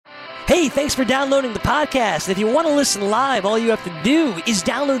Hey, thanks for downloading the podcast. If you want to listen live, all you have to do is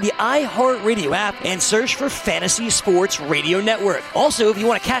download the iHeartRadio app and search for Fantasy Sports Radio Network. Also, if you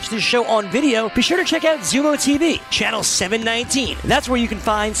want to catch this show on video, be sure to check out Zumo TV, channel 719. That's where you can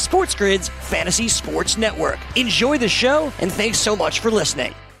find Sports Grid's Fantasy Sports Network. Enjoy the show, and thanks so much for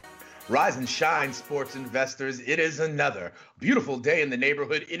listening. Rise and shine, sports investors. It is another beautiful day in the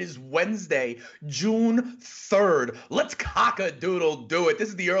neighborhood. It is Wednesday, June 3rd. Let's cock-a-doodle do it. This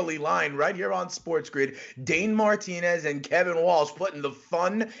is the early line right here on Sports Grid. Dane Martinez and Kevin Walsh putting the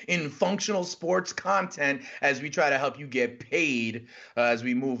fun in functional sports content as we try to help you get paid as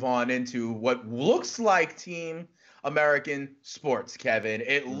we move on into what looks like Team American sports, Kevin.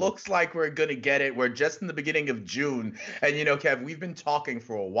 It looks like we're going to get it. We're just in the beginning of June. And, you know, Kev, we've been talking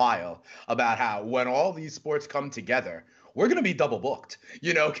for a while about how when all these sports come together, we're going to be double booked.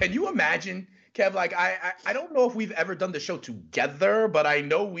 You know, can you imagine, Kev, like I don't know if we've ever done the show together, but I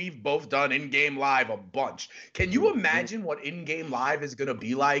know we've both done In-Game Live a bunch. Can you imagine what In-Game Live is going to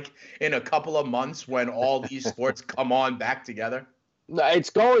be like in a couple of months when all these sports come on back together? It's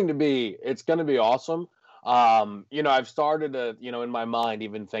going to be awesome. You know, I've started to, you know, in my mind,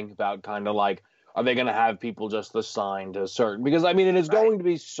 even think about kind of like, are they going to have people just assigned to certain, because I mean, it is going to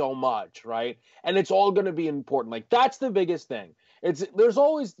be so much, right? And it's all going to be important. Like, that's the biggest thing. There's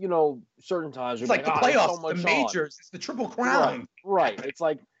always, you know, certain times. It's like the playoffs, so the majors, it's the Triple Crown. Right. It's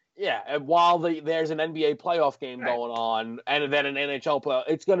like, yeah. And while there's an NBA playoff game going on and then an NHL playoff,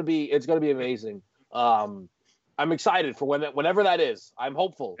 it's going to be amazing. I'm excited for whenever that is. I'm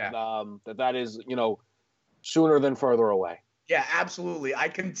hopeful that is, you know, sooner than further away. Yeah, absolutely. I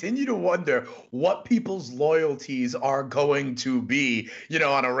continue to wonder what people's loyalties are going to be, you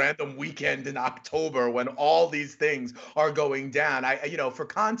know, on a random weekend in October when all these things are going down. You know, for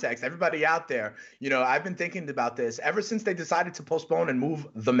context, everybody out there, you know, I've been thinking about this ever since they decided to postpone and move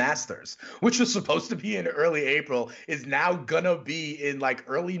the Masters, which was supposed to be in early April, is now gonna be in like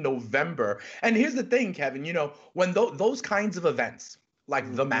early November. And here's the thing, Kevin, you know, when those kinds of events,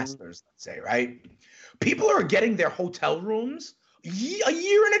 like the Masters, let's say, right? People are getting their hotel rooms a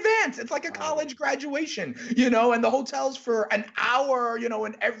year in advance. It's like a college graduation, you know, and the hotels for an hour, you know,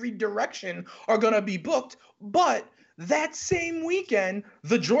 in every direction are going to be booked. But that same weekend,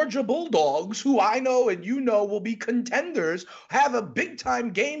 the Georgia Bulldogs, who I know and you know will be contenders, have a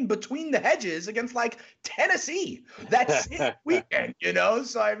big-time game between the hedges against, like, Tennessee that same weekend, you know?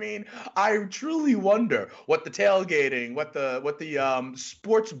 So, I mean, I truly wonder what the tailgating, what the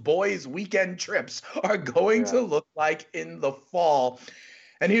sports boys weekend trips are going to look like in the fall.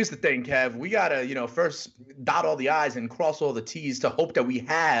 And here's the thing, Kev, we got to, you know, first dot all the I's and cross all the T's to hope that we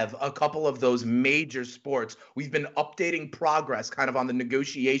have a couple of those major sports. We've been updating progress kind of on the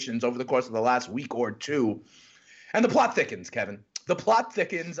negotiations over the course of the last week or two. And the plot thickens, Kevin. The plot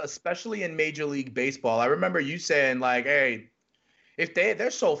thickens, especially in Major League Baseball. I remember you saying, like, hey, if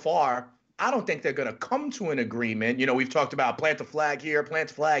they're so far, I don't think they're going to come to an agreement. You know, we've talked about plant a flag here, plant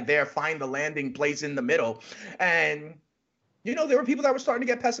a flag there, find the landing place in the middle. And you know, there were people that were starting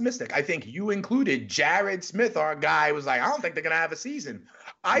to get pessimistic. I think you included. Jared Smith, our guy, was like, I don't think they're going to have a season.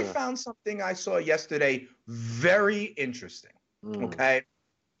 I found something I saw yesterday very interesting, okay?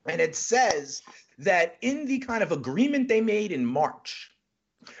 And it says that in the kind of agreement they made in March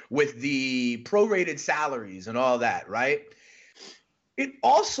with the prorated salaries and all that, right? It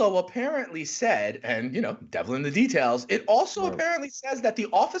also apparently said, and, you know, devil in the details, it also apparently says that the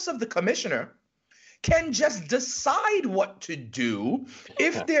office of the commissioner can just decide what to do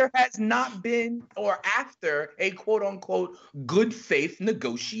if there has not been or after a quote unquote good faith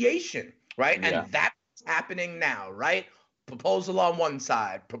negotiation, right? And that's happening now, right? Proposal on one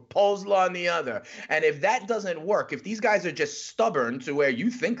side, proposal on the other. And if that doesn't work, if these guys are just stubborn to where you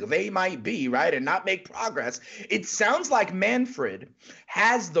think they might be, right, and not make progress, it sounds like Manfred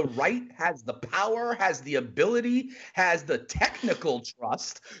has the right, has the power, has the ability, has the technical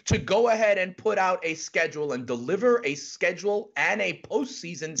trust to go ahead and put out a schedule and deliver a schedule and a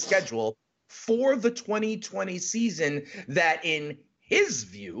postseason schedule for the 2020 season that, in his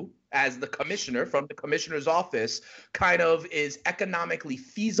view, as the commissioner from the commissioner's office, kind of is economically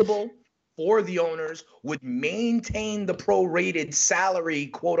feasible for the owners, would maintain the prorated salary,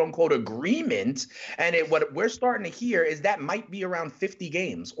 quote unquote, agreement. And what we're starting to hear is that might be around 50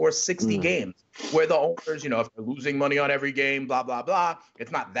 games or 60 games where the owners, you know, if they're losing money on every game, blah, blah, blah,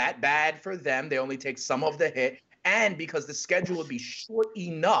 it's not that bad for them. They only take some of the hit. And because the schedule would be short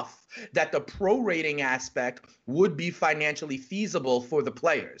enough that the prorating aspect would be financially feasible for the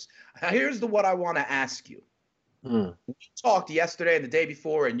players. Now, here's what I want to ask you. We talked yesterday and the day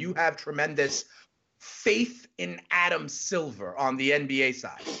before, and you have tremendous faith in Adam Silver on the NBA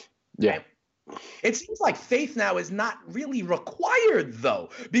side. Yeah. It seems like faith now is not really required, though,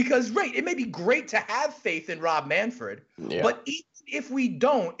 because, right, it may be great to have faith in Rob Manfred, but even if we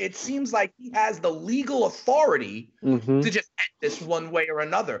don't, it seems like he has the legal authority to just end this one way or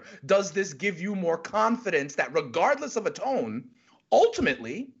another. Does this give you more confidence that regardless of a tone,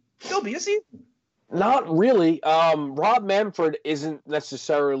 ultimately, there'll be a season? Not really. Rob Manfred isn't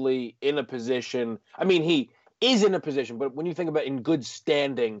necessarily in a position. I mean, he is in a position, but when you think about in good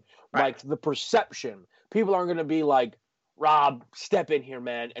standing, like the perception, people aren't going to be like, Rob, step in here,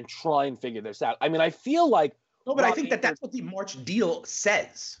 man, and try and figure this out. I mean, I feel like. No, but I think that's what the March deal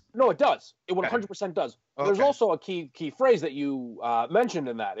says. No, it does. It 100% does. Okay. There's also a key phrase that you mentioned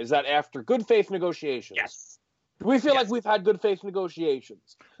in that, is that after good faith negotiations. Yes. Do we feel like we've had good faith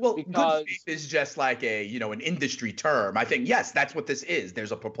negotiations? Well, good faith is just like an industry term. I think, yes, that's what this is.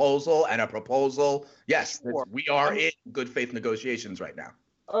 There's a proposal and a proposal. Yes, we are in good faith negotiations right now.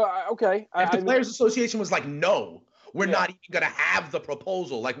 Okay. If the Players Association was like, no, we're not even going to have the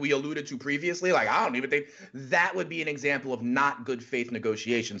proposal like we alluded to previously, like, I don't even think that would be an example of not good faith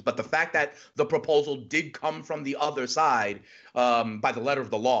negotiations. But the fact that the proposal did come from the other side, by the letter of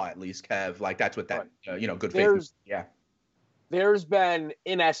the law, at least, Kev, like that's what that, good faith. There's been,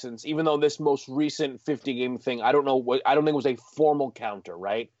 in essence, even though this most recent 50-game thing, I don't think it was a formal counter,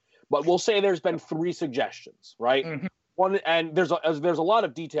 right? But we'll say there's been 3 suggestions, right? Mm-hmm. One, and there's a lot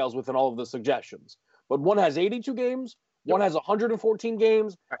of details within all of the suggestions. But one has 82 games, one has 114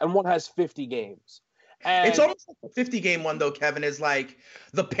 games, and one has 50 games. And it's almost like the 50-game one, though, Kevin, is like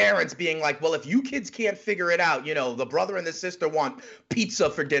the parents being like, well, if you kids can't figure it out, the brother and the sister want pizza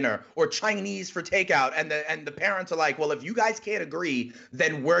for dinner or Chinese for takeout. And the parents are like, well, if you guys can't agree,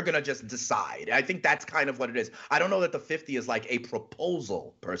 then we're going to just decide. I think that's kind of what it is. I don't know that the 50 is like a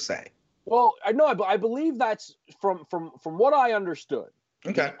proposal per se. Well, I believe that's from what I understood.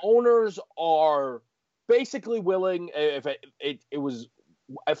 Okay. The owners are basically willing, if it was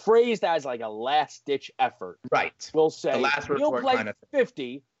phrased as like a last-ditch effort. Right. We'll say, you'll play kind of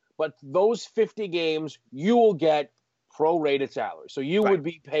 50, but those 50 games, you will get prorated salary. So you would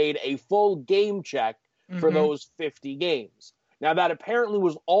be paid a full game check for those 50 games. Now, that apparently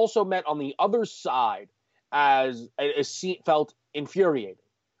was also meant on the other side as it felt infuriating.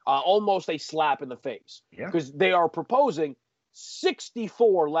 Almost a slap in the face. Because they are proposing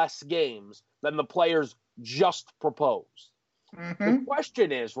 64 less games than the players just proposed. The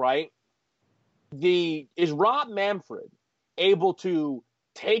question is, right, is Rob Manfred able to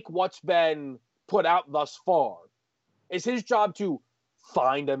take what's been put out thus far? Is his job to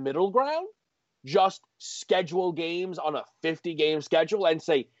find a middle ground? Just schedule games on a 50-game schedule and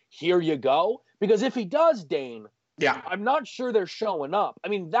say, here you go? Because if he does, Dane, I'm not sure they're showing up. I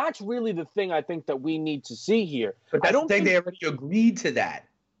mean, that's really the thing I think that we need to see here. But I don't think they already agreed to that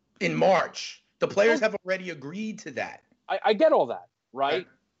in March. The players have already agreed to that. I get all that, right?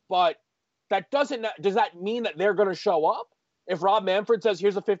 But does that mean that they're going to show up? If Rob Manfred says,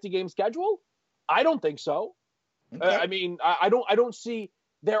 here's a 50-game schedule? I don't think so. Okay. I mean, I don't see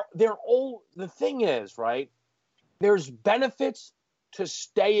they're all, the thing is, right? There's benefits to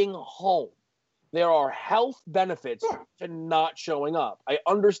staying home. There are health benefits to not showing up. I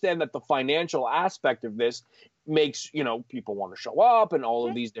understand that the financial aspect of this makes, people want to show up and all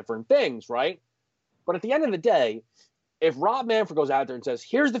of these different things, right? But at the end of the day, if Rob Manfred goes out there and says,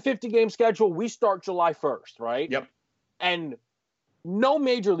 here's the 50-game schedule, we start July 1st, right? Yep. And no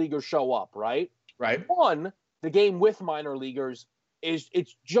major leaguers show up, right? Right. One, the game with minor leaguers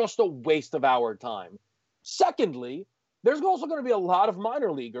it's just a waste of our time. Secondly, there's also going to be a lot of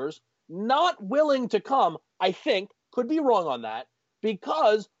minor leaguers not willing to come, I think, could be wrong on that,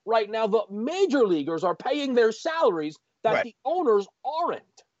 because right now the major leaguers are paying their salaries that the owners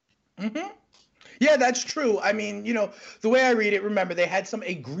aren't. Mm-hmm. Yeah, that's true. I mean, the way I read it, remember, they had some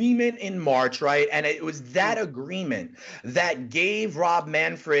agreement in March, right? And it was that agreement that gave Rob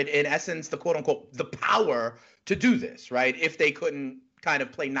Manfred, in essence, the quote-unquote, the power to do this, right? If they couldn't kind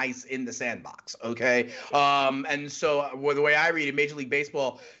of play nice in the sandbox, okay? And so the way I read it, Major League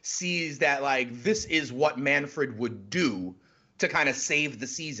Baseball sees that, like, this is what Manfred would do to kind of save the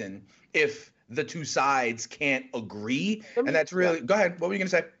season if the two sides can't agree. And that's really – go ahead. What were you going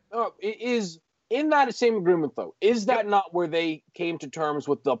to say? It is – in that same agreement, though, is that not where they came to terms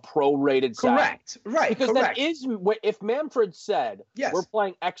with the prorated salary? Correct. Right. Because that is – if Manfred said, we're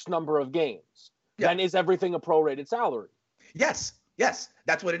playing X number of games, then is everything a prorated salary? Yes. Yes,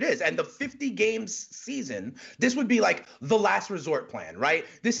 that's what it is. And the 50 games season, this would be like the last resort plan, right?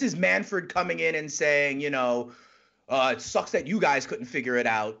 This is Manfred coming in and saying, It sucks that you guys couldn't figure it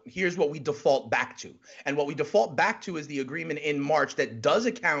out. Here's what we default back to. And what we default back to is the agreement in March that does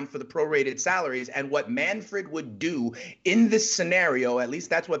account for the prorated salaries. And what Manfred would do in this scenario, at least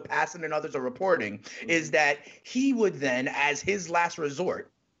that's what Passan and others are reporting, is that he would then, as his last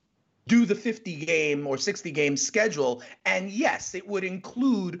resort, do the 50-game or 60-game schedule. And yes, it would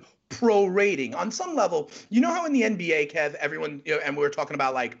include prorating. On some level, you know how in the NBA, Kev, everyone, and we were talking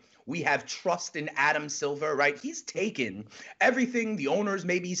about like, we have trust in Adam Silver, right? He's taken everything the owners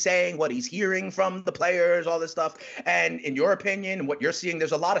may be saying, what he's hearing from the players, all this stuff. And in your opinion, what you're seeing,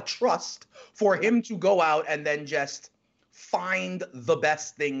 there's a lot of trust for him to go out and then just find the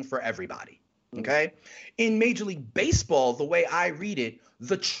best thing for everybody. Okay? In Major League Baseball, the way I read it,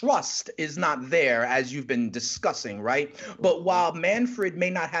 the trust is not there, as you've been discussing, right? But while Manfred may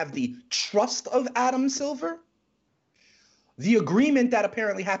not have the trust of Adam Silver, the agreement that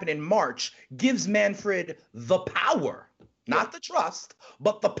apparently happened in March gives Manfred the power, not the trust,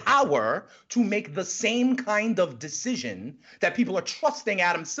 but the power to make the same kind of decision that people are trusting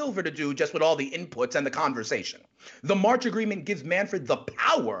Adam Silver to do, just with all the inputs and the conversation. The March agreement gives Manfred the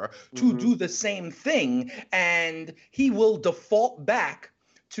power to do the same thing, and he will default back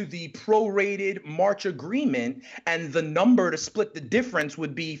to the prorated March agreement, and the number to split the difference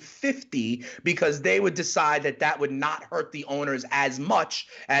would be 50, because they would decide that that would not hurt the owners as much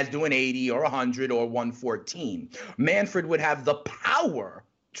as doing 80 or 100 or 114. Manfred would have the power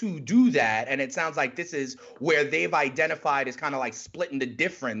to do that, and it sounds like this is where they've identified as kind of like splitting the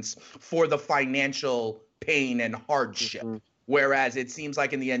difference for the financial pain and hardship. Whereas it seems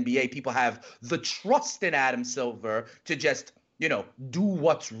like in the NBA, people have the trust in Adam Silver to just do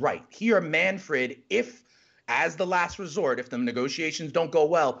what's right. Here, Manfred, if, as the last resort, if the negotiations don't go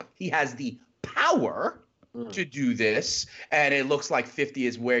well, he has the power to do this, and it looks like 50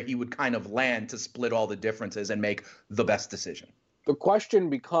 is where he would kind of land to split all the differences and make the best decision. The question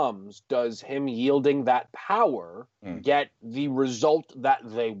becomes, does him yielding that power get the result that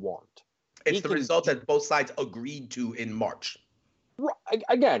they want? It's the result that both sides agreed to in March.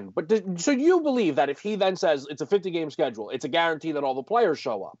 Again, but so you believe that if he then says it's a 50-game schedule, it's a guarantee that all the players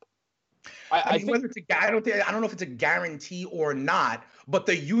show up? I mean, whether it's I don't know if it's a guarantee or not, but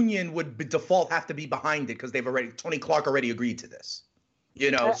the union would default have to be behind it, because Tony Clark already agreed to this.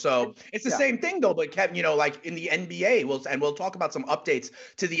 So it's the same thing though. But Kevin, like in the NBA, we'll talk about some updates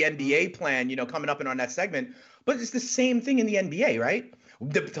to the NBA plan, coming up in our next segment. But it's the same thing in the NBA, right?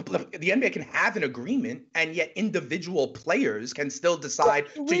 The NBA can have an agreement, and yet individual players can still decide,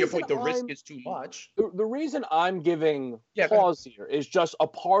 to your point, the risk is too much. The reason I'm giving pause here is just a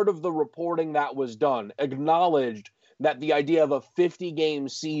part of the reporting that was done acknowledged that the idea of a 50-game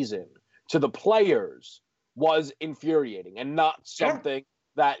season to the players was infuriating and not something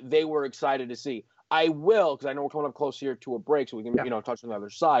that they were excited to see. I will, because I know we're coming up close here to a break, so we can touch on the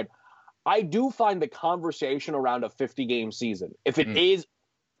other side. I do find the conversation around a 50-game season, if it is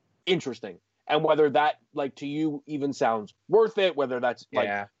interesting, and whether that, like, to you even sounds worth it, whether that's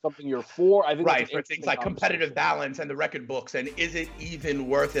something you're for. I think for things like competitive balance and the record books, and is it even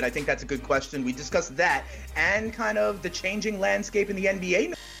worth it? I think that's a good question. We discussed that and kind of the changing landscape in the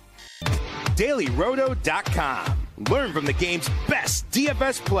NBA. DailyRoto.com. Learn from the game's best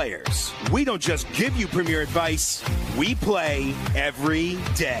DFS players. We don't just give you premier advice, we play every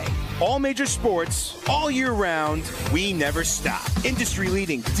day. All major sports, all year round, we never stop.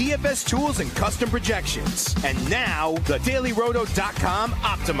 Industry-leading DFS tools and custom projections. And now, the DailyRoto.com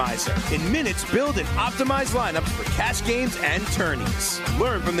Optimizer. In minutes, build and optimize lineups for cash games and tourneys.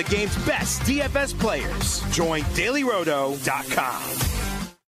 Learn from the game's best DFS players. Join DailyRoto.com.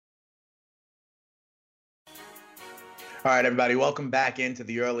 All right, everybody, welcome back into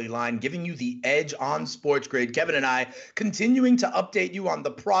the early line, giving you the edge on Sports Grid. Kevin and I continuing to update you on the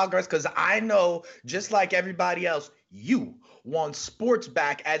progress, because I know, just like everybody else, you want sports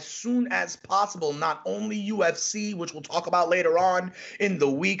back as soon as possible. Not only UFC, which we'll talk about later on in the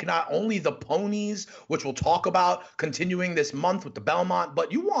week, not only the ponies, which we'll talk about continuing this month with the Belmont,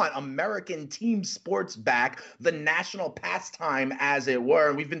 but you want American team sports back, the national pastime, as it were.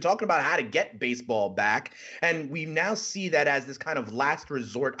 And we've been talking about how to get baseball back, and we now see that as this kind of last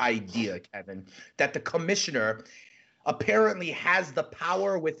resort idea, Kevin, that the commissioner apparently has the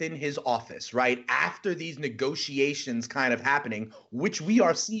power within his office, right? After these negotiations kind of happening, which we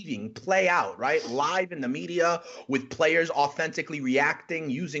are seeing play out, right? Live in the media, with players authentically reacting,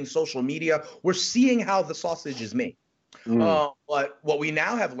 using social media. We're seeing how the sausage is made. But what we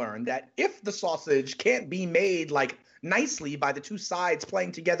now have learned, that if the sausage can't be made like nicely by the two sides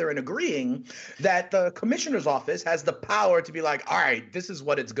playing together and agreeing that the commissioner's office has the power to be like, all right, this is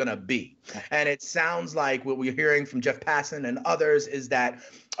what it's going to be. And it sounds like what we're hearing from Jeff Passan and others is that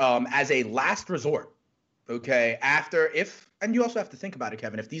as a last resort, okay, and you also have to think about it,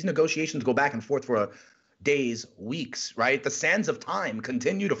 Kevin, if these negotiations go back and forth for days, weeks, right, the sands of time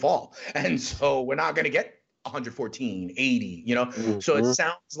continue to fall. And so we're not going to get 114, 80, So it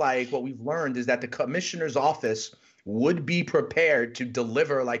sounds like what we've learned is that the commissioner's office would be prepared to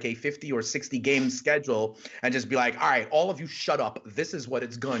deliver like a 50 or 60 game schedule and just be like, all right, all of you shut up. This is what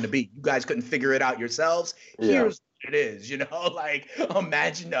it's going to be. You guys couldn't figure it out yourselves. Here's what it is, like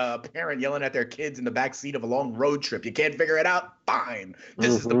imagine a parent yelling at their kids in the back seat of a long road trip. You can't figure it out? Fine.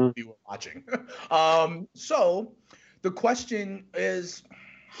 This is the movie we're watching. So the question is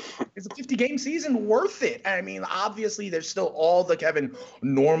a 50-game season worth it? I mean, obviously, there's still all the, Kevin,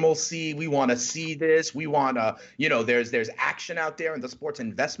 normalcy. We want to see this. We want to, there's action out there in the sports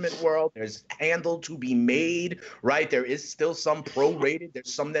investment world. There's handle to be made, right? There is still some prorated.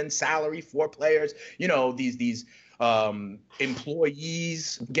 There's some then salary for players. These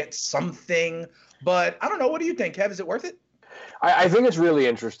employees get something. But I don't know. What do you think, Kev? Is it worth it? I think it's really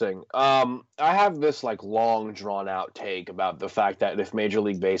interesting. I have this long drawn out take about the fact that if Major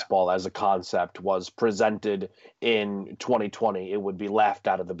League Baseball as a concept was presented in 2020, it would be laughed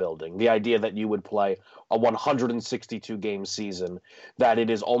out of the building. The idea that you would play a 162 game season, that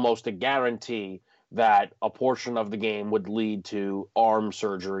it is almost a guarantee that a portion of the game would lead to arm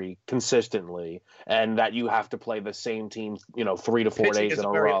surgery consistently, and that you have to play the same team, 3 to 4 Pitching days is in a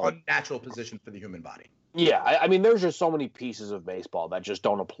a very row. unnatural position for the human body. Yeah, I mean, there's just so many pieces of baseball that just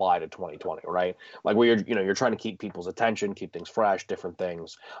don't apply to 2020, right? Like where you're trying to keep people's attention, keep things fresh, different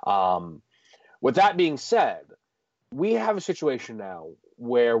things. With that being said, we have a situation now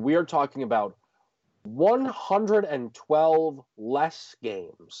where we are talking about 112 less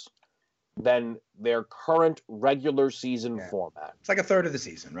games than their current regular season format. It's like a third of the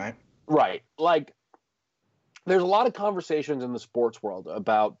season, right? Right. Like, there's a lot of conversations in the sports world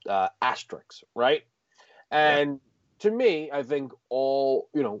about asterisks, right? And to me, I think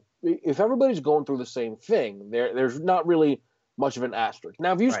if everybody's going through the same thing, there's not really much of an asterisk.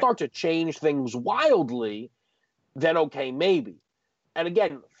 Now, if you start to change things wildly, then okay, maybe. And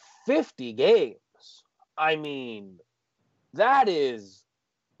again, 50 games. I mean, that is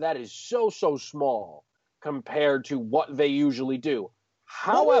so small compared to what they usually do.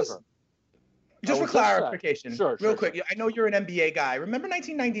 However, just for clarification, real quick, I know you're an NBA guy. Remember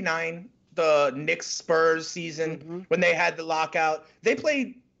 1999? The Knicks Spurs season when they had the lockout, they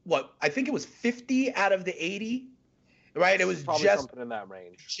played I think it was 50 out of the 80, right? It was probably just something in that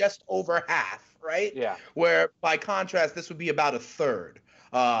range, just over half, right? Yeah. Where by contrast, this would be about a third.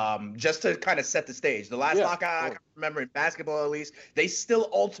 Just to kind of set the stage. The last lockout, I can remember in basketball at least, they still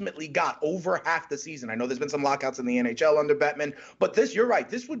ultimately got over half the season. I know there's been some lockouts in the NHL under Bettman, but you're right.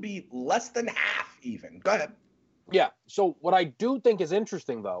 This would be less than half even. Go ahead. Yeah. So what I do think is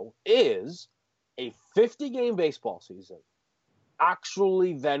interesting, though, is a 50-game baseball season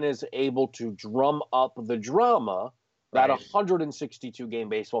actually then is able to drum up the drama that a 162-game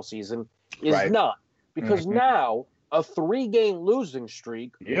baseball season is not. Because now a 3-game losing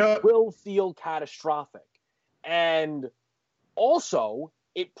streak will feel catastrophic. And also,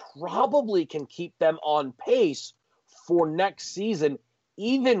 it probably can keep them on pace for next season,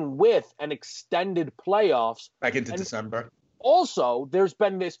 even with an extended playoffs. Back into December. Also, there's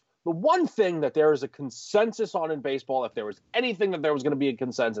been the one thing that there is a consensus on in baseball, if there was anything that there was going to be a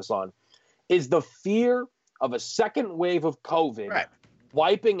consensus on, is the fear of a second wave of COVID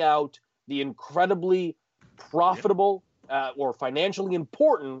wiping out the incredibly profitable or financially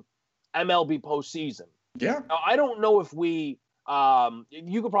important MLB postseason. Yeah. Now, I don't know if you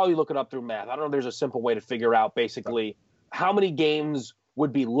could probably look it up through math. I don't know if there's a simple way to figure out basically how many games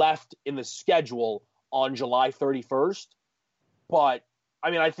would be left in the schedule on July 31st. But,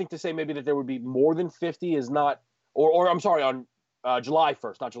 I mean, I think to say maybe that there would be more than 50 is not, or I'm sorry, on July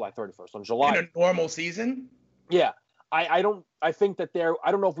 1st, not July 31st, on July. In a normal season? Yeah. I don't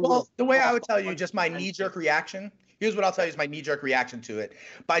know if we Well, the way I would tell you, just my knee-jerk reaction, here's what I'll tell you is my knee-jerk reaction to it.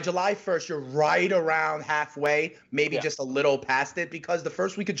 By July 1st, you're right around halfway, maybe just a little past it, because the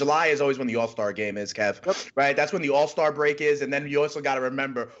first week of July is always when the All-Star game is, Kev, right? That's when the All-Star break is, and then you also got to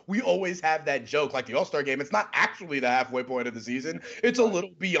remember, we always have that joke, like the All-Star game, it's not actually the halfway point of the season. It's a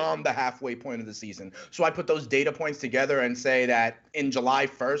little beyond the halfway point of the season. So I put those data points together and say that in July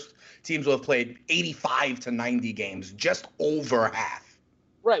 1st, teams will have played 85 to 90 games, just over half.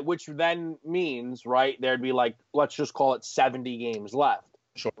 Right, which then means, right, there'd be like, let's just call it 70 games left.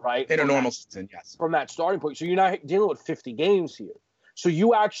 Sure. Right? In a normal season, yes. From that starting point. So you're not dealing with 50 games here. So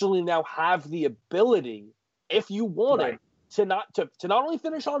you actually now have the ability, if you wanted, to not only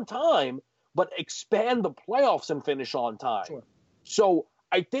finish on time, but expand the playoffs and finish on time. Sure. So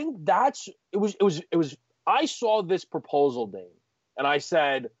I think it was I saw this proposal, Dane, and I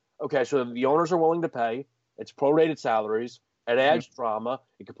said, okay, so the owners are willing to pay. It's prorated salaries. It adds drama.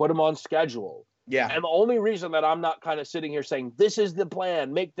 You can put them on schedule. Yeah. And the only reason that I'm not kind of sitting here saying this is the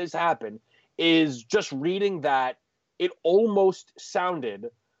plan, make this happen, is just reading that it almost sounded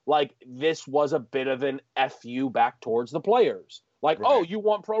like this was a bit of an FU back towards the players. Like, oh, you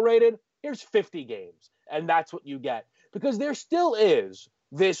want prorated? Here's 50 games. And that's what you get. Because there still is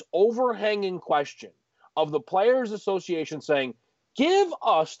this overhanging question of the Players Association saying, give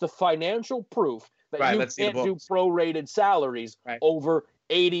us the financial proof that you can't do prorated salaries over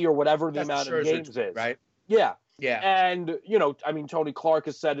 80 or whatever the amount of games is. Right? Yeah. Yeah. And, Tony Clark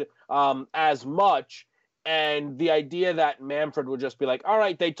has said as much. And the idea that Manfred would just be like, all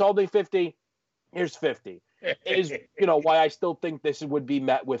right, they told me 50, here's 50, is, why I still think this would be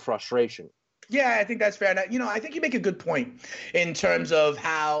met with frustration. Yeah, I think that's fair. And, I think you make a good point in terms of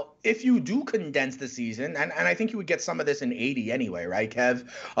how if you do condense the season, and I think you would get some of this in 80 anyway, right, Kev?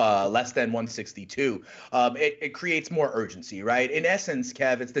 Less than 162. It creates more urgency, right? In essence,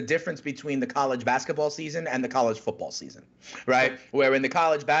 Kev, it's the difference between the college basketball season and the college football season, right? Where in the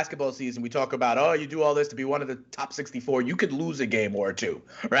college basketball season, we talk about, oh, you do all this to be one of the top 64. You could lose a game or two,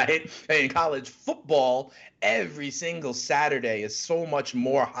 right? And in college football, every single Saturday is so much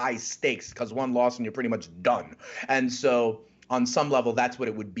more high stakes because one loss and you're pretty much done. And so on some level, that's what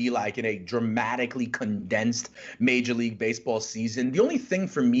it would be like in a dramatically condensed Major League Baseball season. The only thing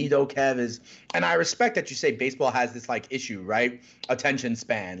for me, though, Kev, is, and I respect that you say baseball has this issue, right? Attention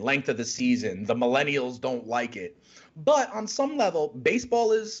span, length of the season, the millennials don't like it. But on some level,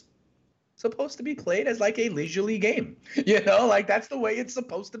 baseball is supposed to be played as a leisurely game, that's the way it's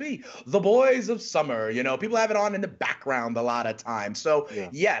supposed to be. The boys of summer, people have it on in the background a lot of times. So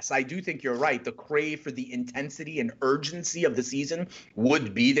yes, I do think you're right. The crave for the intensity and urgency of the season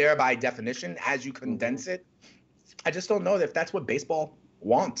would be there by definition as you condense it. I just don't know if that's what baseball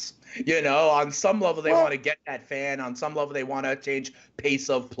wants. On some level they want to get that fan, on some level they want to change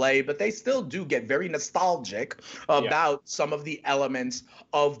pace of play, but they still do get very nostalgic about some of the elements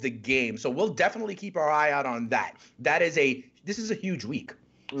of the game. So we'll definitely keep our eye out on that. This is a huge week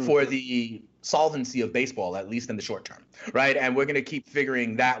for the solvency of baseball, at least in the short term, right? And we're going to keep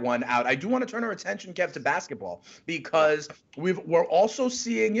figuring that one out. I do want to turn our attention, Kev, to basketball, because we're also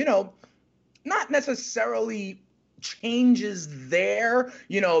seeing, not necessarily changes there.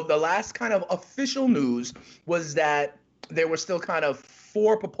 The last kind of official news was that there were still kind of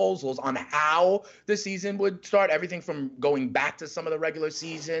 4 proposals on how the season would start, everything from going back to some of the regular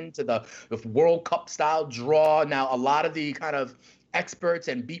season to the World Cup style draw. Now, a lot of the kind of experts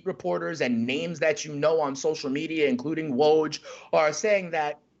and beat reporters and names that on social media, including Woj, are saying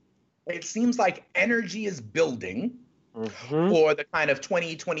that it seems like energy is building for the kind of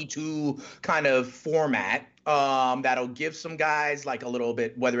 2022 kind of format. That'll give some guys a little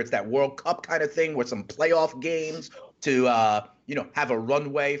bit, whether it's that World Cup kind of thing with some playoff games to, have a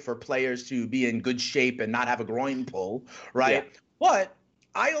runway for players to be in good shape and not have a groin pull, right? Yeah. But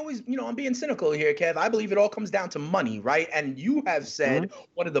I always, I'm being cynical here, Kev. I believe it all comes down to money, right? And you have said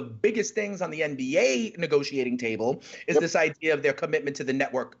one of the biggest things on the NBA negotiating table is this idea of their commitment to the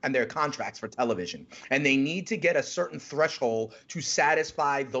network and their contracts for television. And they need to get a certain threshold to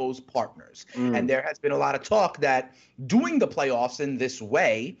satisfy those partners. And there has been a lot of talk that doing the playoffs in this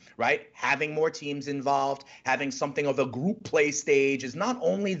way, right, having more teams involved, having something of a group play stage is not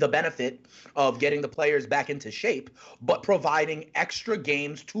only the benefit of getting the players back into shape, but providing extra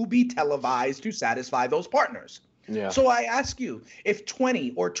games to be televised to satisfy those partners. Yeah. So I ask you, if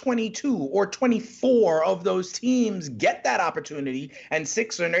 20 or 22 or 24 of those teams get that opportunity and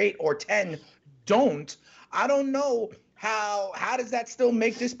 6 or 8 or 10 don't, I don't know. How does that still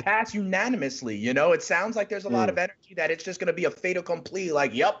make this pass unanimously? It sounds like there's a lot of energy that it's just going to be a fait accompli,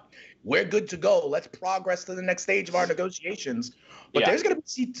 yep, we're good to go. Let's progress to the next stage of our negotiations. But there's going to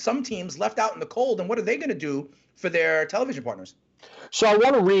be some teams left out in the cold, and what are they going to do for their television partners? So I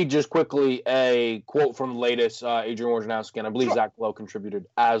want to read just quickly a quote from the latest Adrian Wojnarowski, and I believe Zach Lowe contributed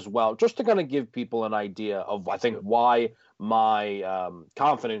as well, just to kind of give people an idea of, I think, why my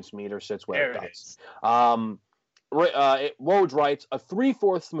confidence meter sits where it does. Woj writes, a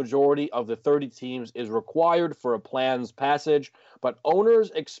 3/4 majority of the 30 teams is required for a plan's passage, but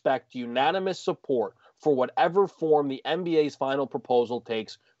owners expect unanimous support for whatever form the NBA's final proposal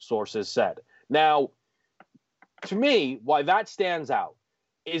takes, sources said. Now, to me, why that stands out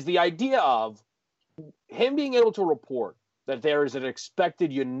is the idea of him being able to report that there is an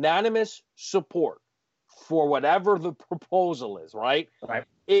expected unanimous support for whatever the proposal is, right? Right.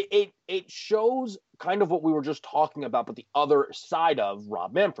 It shows kind of what we were just talking about, but the other side of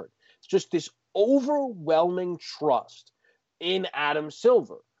Rob Manfred. It's just this overwhelming trust in Adam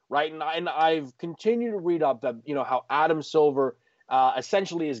Silver, right? And I've continued to read up that, how Adam Silver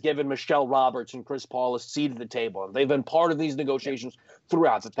essentially has given Michelle Roberts and Chris Paul a seat at the table. And they've been part of these negotiations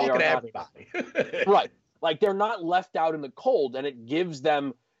throughout. That they are not, everybody. right. Like, they're not left out in the cold, and it gives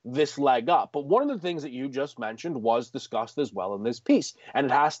them this leg up. But one of the things that you just mentioned was discussed as well in this piece, and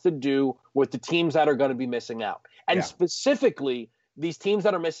it has to do with the teams that are going to be missing out. And specifically, these teams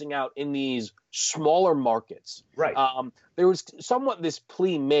that are missing out in these smaller markets. Right. There was somewhat this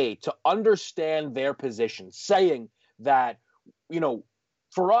plea made to understand their position, saying that,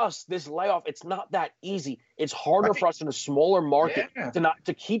 for us, this layoff, it's not that easy. It's harder for us in a smaller market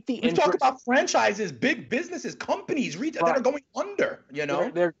to keep the interest. We talk about franchises, big businesses, companies, retail that are going under,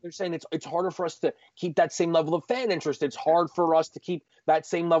 They're saying it's harder for us to keep that same level of fan interest. It's hard for us to keep that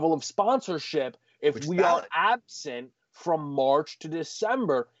same level of sponsorship if we are absent from March to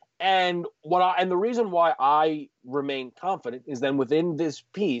December. And the reason why I remain confident is then within this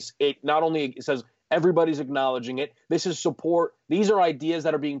piece, it not only says everybody's acknowledging it. This is support. These are ideas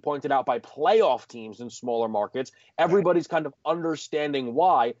that are being pointed out by playoff teams in smaller markets. Everybody's kind of understanding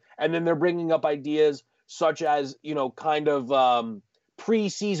why. And then they're bringing up ideas such as,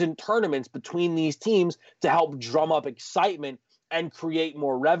 preseason tournaments between these teams to help drum up excitement and create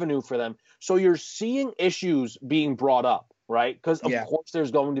more revenue for them. So you're seeing issues being brought up, right? Because, of course,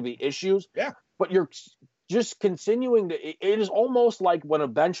 there's going to be issues. Yeah. But you're just continuing to, it is almost like when a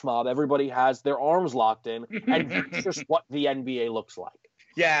bench mob, everybody has their arms locked in, and that's just what the NBA looks like.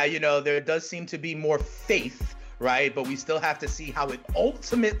 Yeah, there does seem to be more faith, right? But we still have to see how it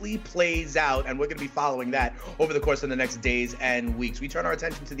ultimately plays out, and we're going to be following that over the course of the next days and weeks. We turn our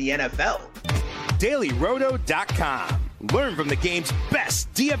attention to the NFL. DailyRoto.com. Learn from the game's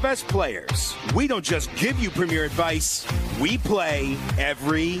best DFS players. We don't just give you premier advice, we play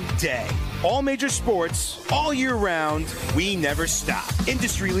every day. All major sports, all year round, we never stop.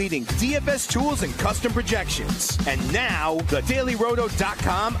 Industry-leading DFS tools and custom projections. And now, the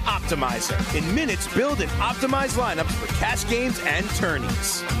DailyRoto.com Optimizer. In minutes, build and optimize lineups for cash games and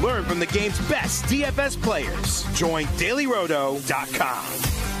tourneys. Learn from the game's best DFS players. Join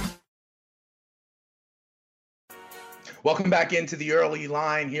DailyRoto.com. Welcome back into the early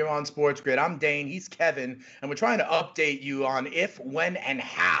line here on Sports Grid. I'm Dane, he's Kevin, and we're trying to update you on if, when, and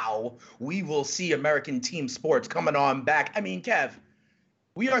how we will see American team sports coming on back. I mean, Kev,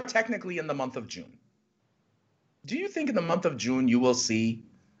 we are technically in the month of June. Do you think in the month of June you will see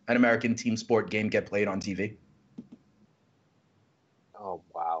an American team sport game get played on TV? Oh,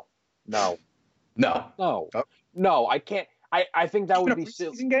 wow. No. No. No. Oh. No, I can't. I think that would be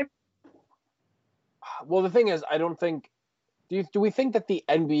silly. Game? Well, the thing is, I don't think. Do we think that the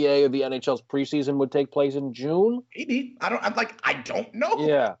NBA or the NHL's preseason would take place in June? Maybe. I don't know.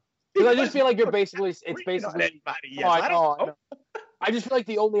 Yeah. Because I just feel like you're basically. It's basically. Anybody. Yes. I know. I just feel like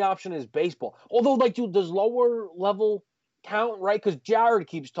the only option is baseball. Although, does lower level count, right? Because Jared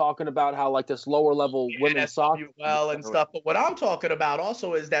keeps talking about how this lower level women's soccer and stuff. But what I'm talking about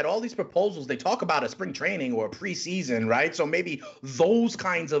also is that all these proposals, they talk about a spring training or a preseason, right? So maybe those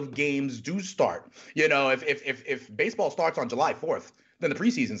kinds of games do start. If baseball starts on July 4th, then the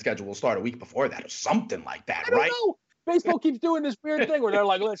preseason schedule will start a week before that or something like that, right? I don't know. Baseball keeps doing this weird thing where they're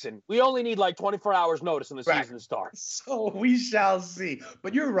like, listen, we only need 24 hours notice in the season to start. So we shall see.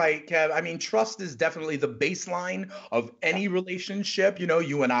 But you're right, Kev. I mean, trust is definitely the baseline of any relationship.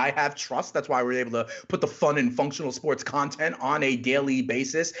 You and I have trust. That's why we're able to put the fun and functional sports content on a daily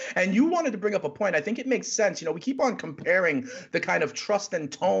basis. And you wanted to bring up a point. I think it makes sense. We keep on comparing the kind of trust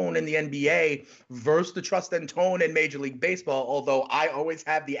and tone in the NBA versus the trust and tone in Major League Baseball, although I always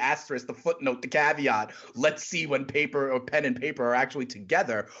have the asterisk, the footnote, the caveat. Let's see when paper or pen and paper are actually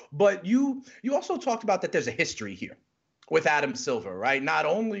together. But you also talked about that there's a history here with Adam Silver, right? Not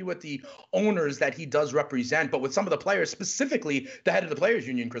only with the owners that he does represent, but with some of the players, specifically the head of the Players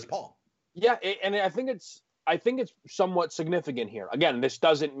Union, Chris Paul. Yeah, and I think it's somewhat significant here. Again, this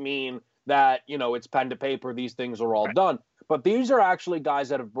doesn't mean that, it's pen to paper, these things are all done. But these are actually guys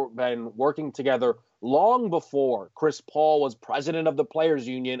that have been working together long before Chris Paul was president of the Players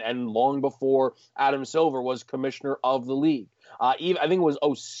Union and long before Adam Silver was commissioner of the league. I think it was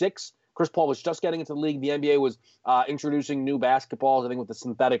 2006. Chris Paul was just getting into the league. The NBA was introducing new basketballs, I think with the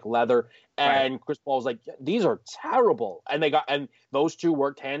synthetic leather. And Chris Paul was like, these are terrible. And those two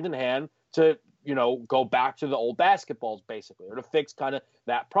worked hand in hand to go back to the old basketballs, basically, or to fix kind of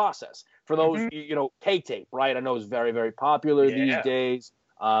that process. For those, K-tape, right? I know is very, very popular these days.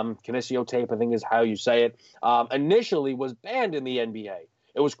 Kinesio tape, I think is how you say it, initially was banned in the NBA.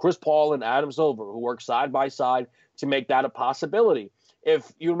 It was Chris Paul and Adam Silver who worked side by side to make that a possibility.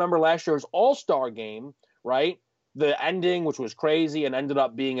 If you remember last year's All-Star game, right, the ending, which was crazy and ended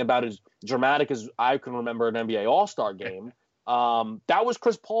up being about as dramatic as I can remember an NBA All-Star game, that was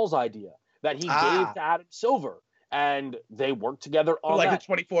Chris Paul's idea that he gave to Adam Silver. And they worked together on like the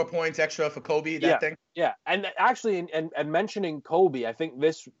 24 points extra for Kobe, thing? Yeah, and actually, and mentioning Kobe, I think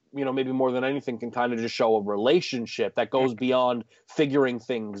this, maybe more than anything can kind of just show a relationship that goes beyond figuring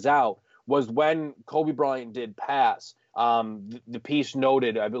things out, was when Kobe Bryant did pass. The piece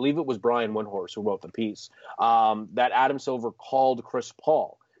noted, I believe it was Brian Windhorst who wrote the piece, that Adam Silver called Chris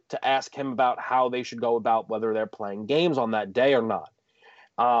Paul to ask him about how they should go about whether they're playing games on that day or not.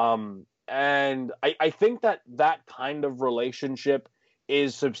 And I think that kind of relationship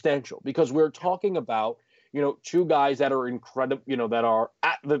is substantial because we're talking about, two guys that are incredible, that are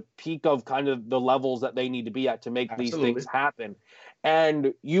at the peak of kind of the levels that they need to be at to make these things happen.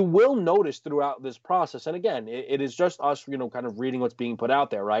 And you will notice throughout this process, and again, it is just us, kind of reading what's being put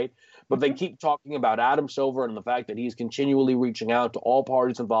out there, right? But they keep talking about Adam Silver and the fact that he's continually reaching out to all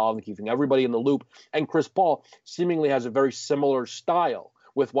parties involved and keeping everybody in the loop. And Chris Paul seemingly has a very similar style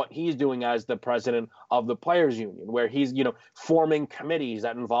with what he's doing as the president of the Players Union, where he's, forming committees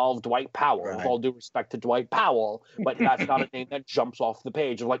that involve Dwight Powell. Right. With all due respect to Dwight Powell, but that's not a name that jumps off the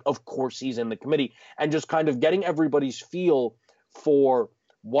page. Of course he's in the committee, and just kind of getting everybody's feel for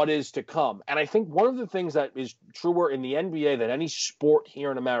what is to come. And I think one of the things that is truer in the NBA than any sport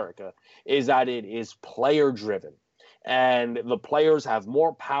here in America is that it is player-driven. And the players have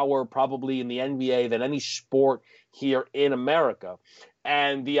more power probably in the NBA than any sport here in America.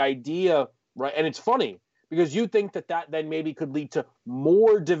 And the idea, right, and it's funny because you think that then maybe could lead to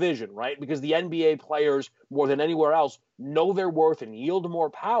more division, right? Because the NBA players, more than anywhere else, know their worth and yield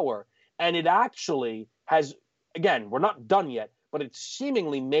more power. And it actually has, again, we're not done yet, but it's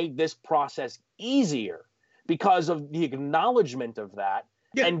seemingly made this process easier because of the acknowledgement of that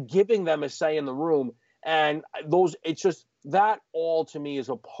and giving them a say in the room. And it's just that all to me is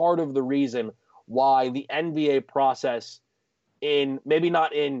a part of the reason why the NBA process, in maybe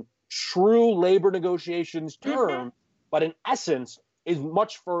not in true labor negotiations term, but in essence, is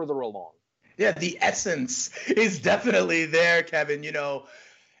much further along. Yeah, the essence is definitely there, Kevin.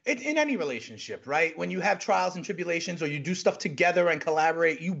 In any relationship, right? When you have trials and tribulations or you do stuff together and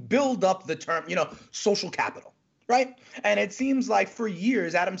collaborate, you build up the term, social capital, right? And it seems like for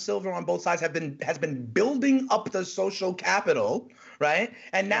years, Adam Silver on both sides has been building up the social capital, right?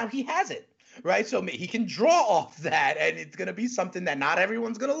 And now he has it. Right. So he can draw off that, and it's going to be something that not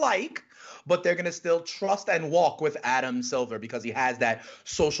everyone's going to like, but they're going to still trust and walk with Adam Silver because he has that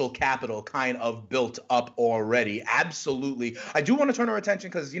social capital kind of built up already. Absolutely. I do want to turn our attention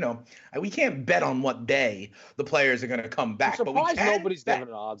because, we can't bet on what day the players are going to come back. I'm surprised but nobody's giving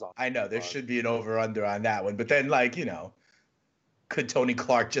an odds on. I know there should be an over-under on that one. But then, could Tony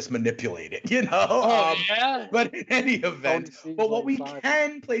Clark just manipulate it, yeah. But in any event, but what we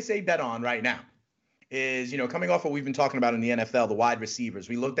can place a bet on right now is, coming off what we've been talking about in the NFL, the wide receivers.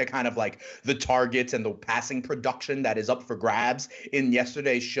 We looked at kind of like the targets and the passing production that is up for grabs in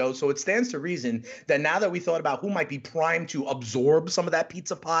yesterday's show. So it stands to reason that now that we thought about who might be primed to absorb some of that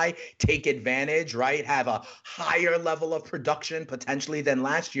pizza pie, take advantage, right, have a higher level of production potentially than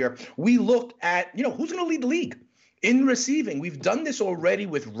last year, we looked at, who's going to lead the league in receiving. We've done this already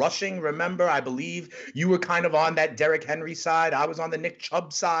with rushing. Remember, I believe you were kind of on that Derrick Henry side. I was on the Nick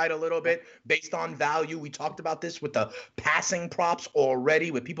Chubb side a little bit based on value. We talked about this with the passing props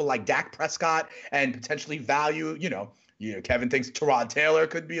already with people like Dak Prescott and potentially value. Kevin thinks Tyrod Taylor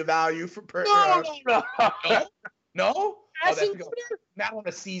could be a value for No? That's not on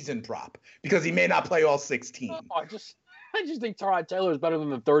a season prop because he may not play all 16. I just think Tyrod Taylor is better than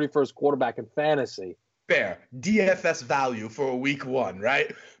the 31st quarterback in fantasy. Fair. DFS value for a week one,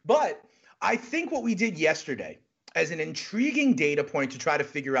 right? But I think what we did yesterday as an intriguing data point to try to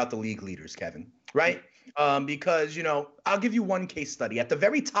figure out the league leaders, Kevin, right? Because, I'll give you one case study. At the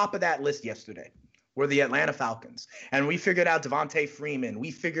very top of that list yesterday were the Atlanta Falcons. And we figured out Devontae Freeman. We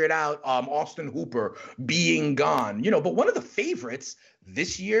figured out Austin Hooper being gone. But one of the favorites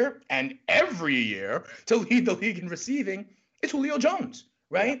this year and every year to lead the league in receiving is Julio Jones.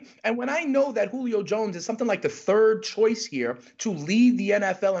 Right. And when I know that Julio Jones is something like the third choice here to lead the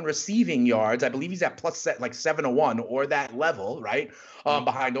NFL in receiving yards, I believe he's at plus 701 or that level. Right.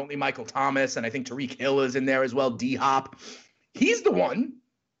 Behind only Michael Thomas. And I think Tyreek Hill is in there as well. D-Hop. He's the one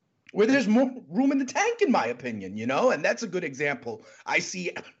where there's more room in the tank, in my opinion, and that's a good example. I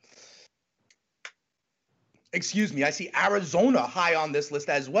see Arizona high on this list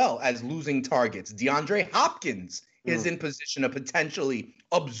as well as losing targets. DeAndre Hopkins is in position to potentially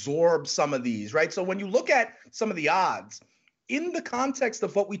absorb some of these, right? So when you look at some of the odds in the context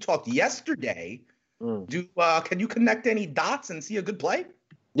of what we talked yesterday, can you connect any dots and see a good play?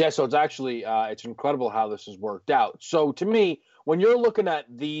 Yeah, so it's actually it's incredible how this has worked out. So to me, when you're looking at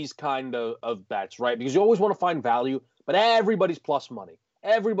these kind of bets, right, because you always want to find value, but everybody's plus money.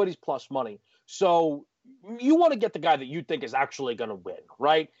 Everybody's plus money. So you want to get the guy that you think is actually going to win,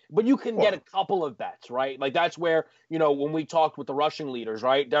 right? But you can get a couple of bets, right? Like that's where, when we talked with the rushing leaders,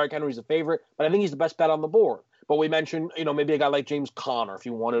 right? Derrick Henry's a favorite, but I think he's the best bet on the board. But we mentioned, maybe a guy like James Conner if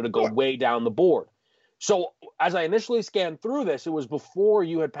you wanted to go way down the board. So as I initially scanned through this, it was before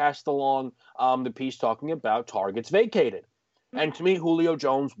you had passed along the piece talking about targets vacated. And to me, Julio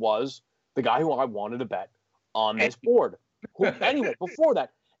Jones was the guy who I wanted to bet on this board. Anyway, before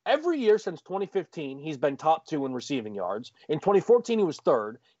that, every year since 2015, he's been top 2 in receiving yards. In 2014, he was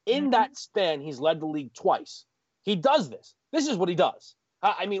 3rd. In that span, he's led the league twice. He does this. This is what he does.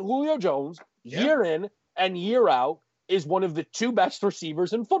 I mean, Julio Jones, year in and year out, is one of the 2 best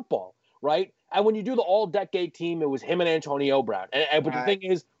receivers in football, right? And when you do the all-decade team, it was him and Antonio Brown. But the thing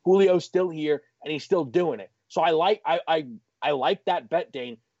is, Julio's still here, and he's still doing it. So I like that bet,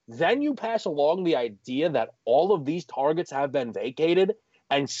 Dane. Then you pass along the idea that all of these targets have been vacated,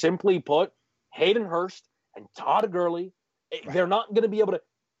 and simply put, Hayden Hurst and Todd Gurley, they're not going to be able to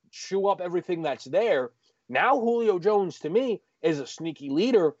chew up everything that's there. Now Julio Jones, to me, is a sneaky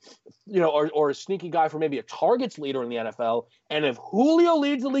leader, or a sneaky guy for maybe a targets leader in the NFL. And if Julio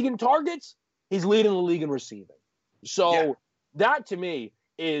leads the league in targets, he's leading the league in receiving. So that, to me,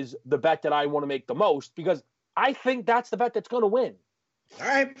 is the bet that I want to make the most because I think that's the bet that's going to win. All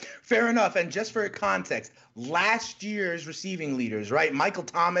right, fair enough. And just for context, last year's receiving leaders, right? Michael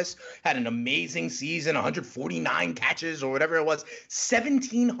Thomas had an amazing season, 149 catches or whatever it was,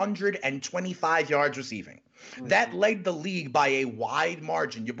 1,725 yards receiving. That led the league by a wide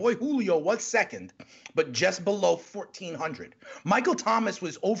margin. Your boy Julio was second, but just below 1,400. Michael Thomas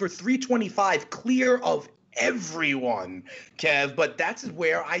was over 325, clear of everyone, Kev, but that's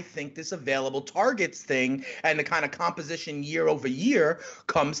where I think this available targets thing and the kind of composition year over year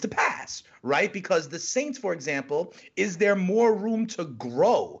comes to pass, right? Because the Saints, for example, is there more room to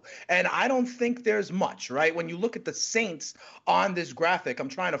grow? And I don't think there's much, right? When you look at the Saints on this graphic, I'm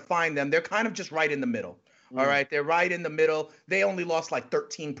trying to find them. They're kind of just right in the middle. All right, they're right in the middle. They only lost like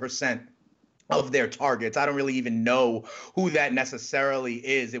 13% of their targets. I don't really even know who that necessarily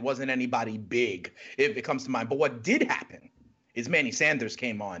is. It wasn't anybody big if it comes to mind. But what did happen is Manny Sanders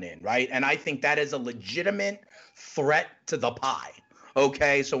came on in, right? And I think that is a legitimate threat to the pie.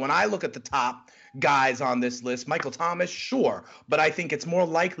 Okay, so when I look at the top guys on this list, Michael Thomas, sure, but I think it's more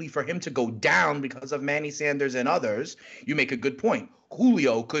likely for him to go down because of Manny Sanders and others. You make a good point.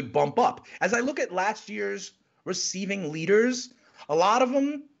 Julio could bump up. As I look at last year's receiving leaders, a lot of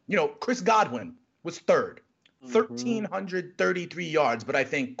them, Chris Godwin was 3rd, 1,333 yards. But I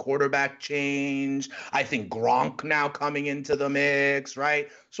think quarterback change. I think Gronk now coming into the mix, right?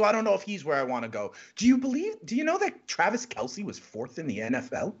 So I don't know if he's where I want to go. Do you know that Travis Kelce was 4th in the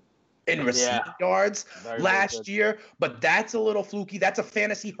NFL in receiving yards last year? But that's a little fluky. That's a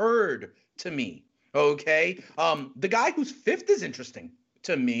fantasy herd to me. Okay. The guy who's 5th is interesting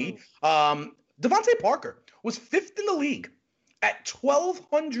to me. Devontae Parker was 5th in the league at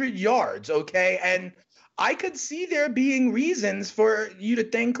 1,200 yards. Okay. And I could see there being reasons for you to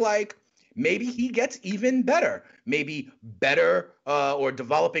think like maybe he gets even better. Maybe better or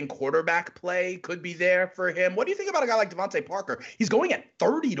developing quarterback play could be there for him. What do you think about a guy like Devontae Parker? He's going at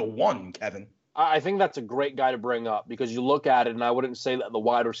 30-1, Kevin. I think that's a great guy to bring up because you look at it, and I wouldn't say that the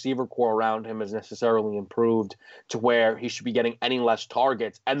wide receiver core around him is necessarily improved to where he should be getting any less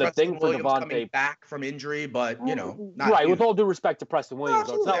targets. And the thing for Devontae, coming back from injury, but not right. huge. With all due respect to Preston Williams,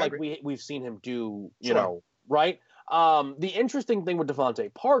 No, it's not like absolutely, we've seen him do, right. The interesting thing with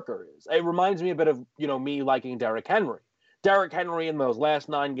Devontae Parker is it reminds me a bit of me liking Derrick Henry. Derrick Henry in those last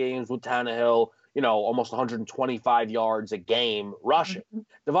 9 games with Tannehill, almost 125 yards a game rushing.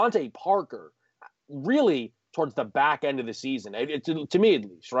 Devontae Parker. Really towards the back end of the season, to me at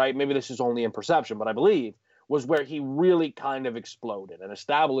least, right? Maybe this is only in perception, but I believe was where he really kind of exploded and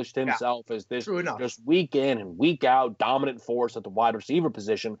established himself as this just week in and week out dominant force at the wide receiver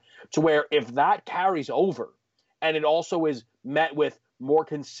position to where if that carries over and it also is met with more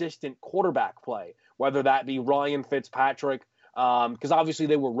consistent quarterback play, whether that be Ryan Fitzpatrick because obviously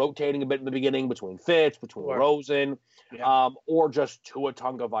they were rotating a bit in the beginning between Fitz, between Rosen, or just Tua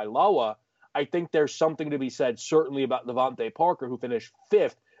Tagovailoa. I think there's something to be said certainly about Devontae Parker, who finished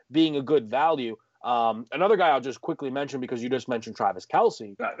 5th, being a good value. Another guy I'll just quickly mention because you just mentioned Travis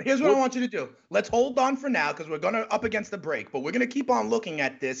Kelce. Here's what I want you to do. Let's hold on for now because we're going to up against the break, but we're going to keep on looking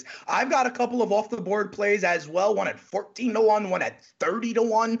at this. I've got a couple of off-the-board plays as well, one at 14-1, one at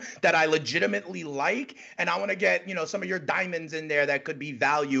 30-1 that I legitimately like, and I want to get, some of your diamonds in there that could be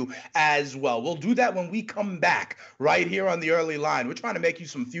value as well. We'll do that when we come back right here on the early line. We're trying to make you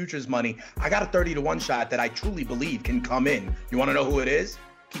some futures money. I got a 30-1 shot that I truly believe can come in. You want to know who it is?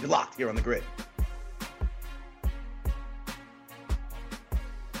 Keep it locked here on the grid.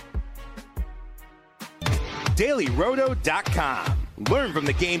 DailyRoto.com. Learn from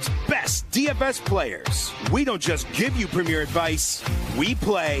the game's best DFS players. We don't just give you premier advice, we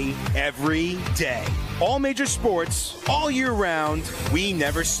play every day. All major sports, all year round, we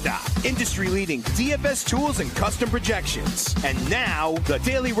never stop. Industry-leading DFS tools and custom projections. And now, the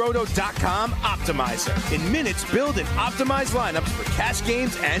DailyRoto.com Optimizer. In minutes, build and optimize lineups for cash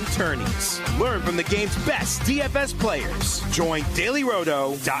games and tourneys. Learn from the game's best DFS players. Join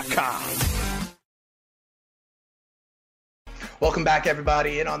DailyRoto.com. Welcome back,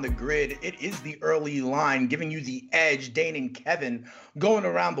 everybody, in on the grid. It is the early line, giving you the edge. Dane and Kevin going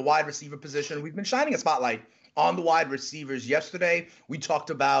around the wide receiver position. We've been shining a spotlight on the wide receivers. Yesterday, we talked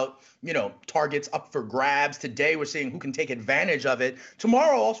about, targets up for grabs. Today, we're seeing who can take advantage of it.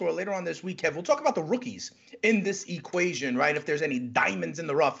 Tomorrow, also, or later on this week, Kev, we'll talk about the rookies in this equation, right? If there's any diamonds in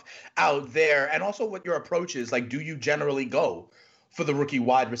the rough out there, and also what your approach is. Like, do you generally go for the rookie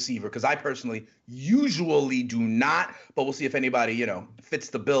wide receiver? Because I personally usually do not, but we'll see if anybody, fits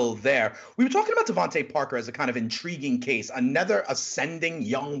the bill there. We were talking about Devontae Parker as a kind of intriguing case, another ascending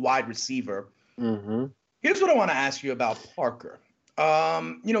young wide receiver. Mm-hmm. Here's what I want to ask you about Parker.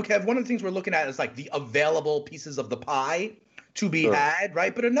 Kev, one of the things we're looking at is like the available pieces of the pie to be had,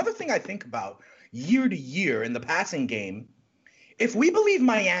 right? But another thing I think about year to year in the passing game, if we believe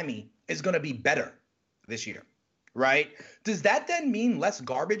Miami is going to be better this year, right? Does that then mean less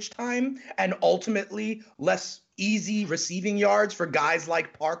garbage time and ultimately less easy receiving yards for guys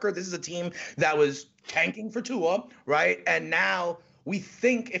like Parker? This is a team that was tanking for Tua, right? And now we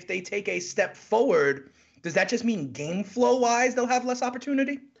think if they take a step forward, does that just mean game flow wise they'll have less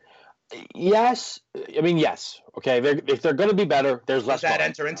opportunity? Yes. Yes. Okay. If they're going to be better, there's less. Does that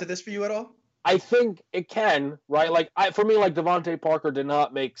enter into this for you at all? I think it can, right? For me, Devontae Parker did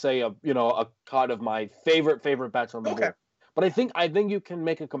not make, say, a cut of my favorite bets on the board. But I think you can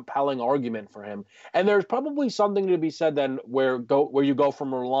make a compelling argument for him. And there's probably something to be said then where you go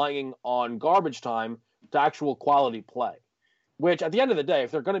from relying on garbage time to actual quality play. Which at the end of the day,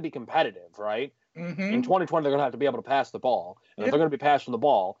 if they're going to be competitive, right? Mm-hmm. In 2020, they're going to have to be able to pass the ball. And if they're going to be passing the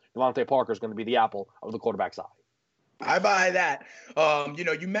ball, Devontae Parker is going to be the apple of the quarterback's eye. I buy that.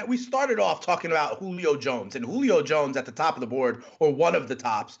 We started off talking about Julio Jones, and Julio Jones at the top of the board, or one of the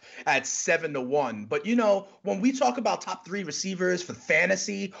tops, at 7-1. But, when we talk about top 3 receivers for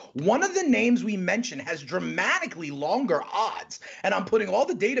fantasy, one of the names we mentioned has dramatically longer odds. And I'm putting all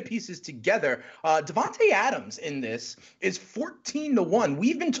the data pieces together. Davante Adams in this is 14-1.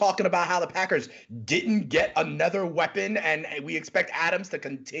 We've been talking about how the Packers didn't get another weapon, and we expect Adams to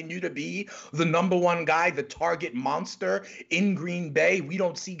continue to be the number 1 guy, the target monster in Green Bay. We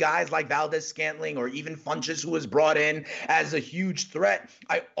don't see guys like Valdez-Scantling or even Funchess, who was brought in as a huge threat.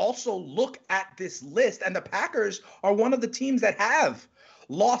 I also look at this list, and the Packers are one of the teams that have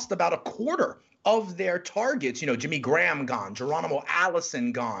lost about a quarter of their targets. Jimmy Graham gone, Geronimo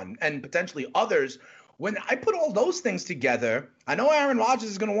Allison gone, and potentially others. When I put all those things together, I know Aaron Rodgers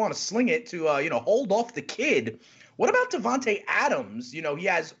is going to want to sling it to, hold off the kid. What about Davante Adams? He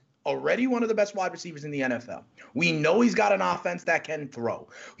has already one of the best wide receivers in the NFL. We know he's got an offense that can throw.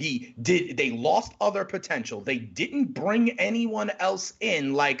 They lost other potential. They didn't bring anyone else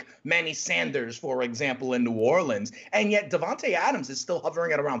in like Manny Sanders, for example, in New Orleans. And yet Davante Adams is still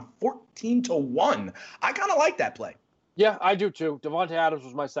hovering at around 14-1. I kind of like that play. Yeah, I do too. Davante Adams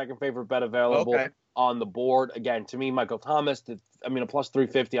was my second favorite bet available on the board. Again, to me, Michael Thomas, a plus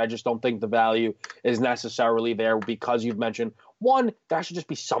 350, I just don't think the value is necessarily there because you've mentioned, one, there should just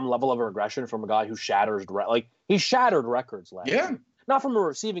be some level of regression from a guy who he shattered records last year. Not from a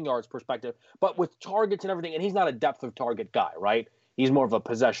receiving yards perspective, but with targets and everything. And he's not a depth of target guy, right? He's more of a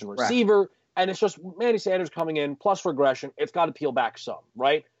possession receiver. Right. And it's just Manny Sanders coming in, plus regression. It's got to peel back some,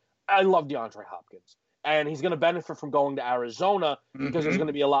 right? I love DeAndre Hopkins. And he's going to benefit from going to Arizona because there's going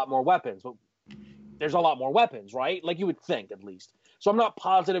to be a lot more weapons. But there's a lot more weapons, right? Like you would think, at least. So I'm not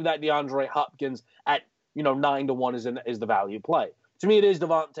positive that DeAndre Hopkins at 9-1 is the value play. To me, it is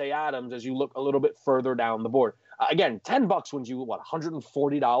Davante Adams as you look a little bit further down the board. Again, $10 wins you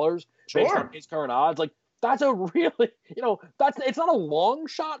 $140 based on his current odds. Like, that's a really, it's not a long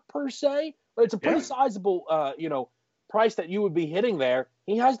shot per se, but it's a pretty sizable, price that you would be hitting there.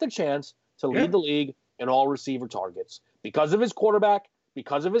 He has the chance to lead the league in all receiver targets because of his quarterback,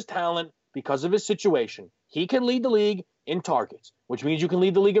 because of his talent, because of his situation. He can lead the league in targets, which means you can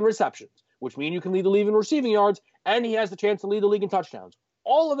lead the league in receptions, which means you can lead the league in receiving yards, and he has the chance to lead the league in touchdowns.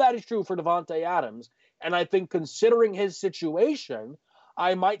 All of that is true for Davante Adams, and I think considering his situation,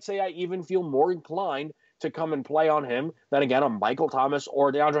 I might say I even feel more inclined to come and play on him than, again, on Michael Thomas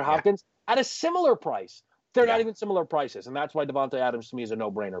or DeAndre Hopkins at a similar price. They're not even similar prices, and that's why Davante Adams to me is a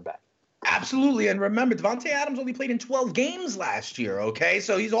no-brainer bet. Absolutely. And remember, Davante Adams only played in 12 games last year, okay?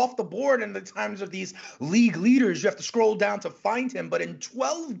 So he's off the board in the times of these league leaders. You have to scroll down to find him. But in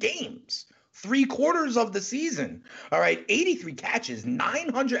 12 games, 3/4 of the season, all right, 83 catches,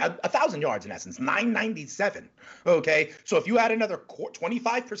 1,000 yards in essence, 997, okay? So if you add another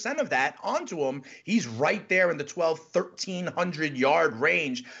 25% of that onto him, he's right there in the 1,300 yard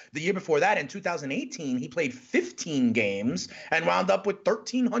range. The year before that, in 2018, he played 15 games and wound up with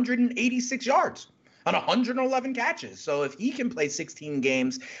 1,386 yards on 111 catches. So if he can play 16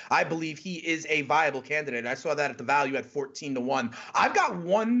 games, I believe he is a viable candidate. I saw that at the value at 14-1. I've got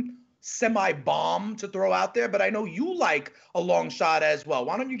one semi-bomb to throw out there, but I know you like a long shot as well.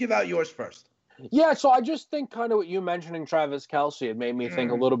 Why don't you give out yours first? Yeah, so I just think kind of what you mentioning Travis Kelce, it made me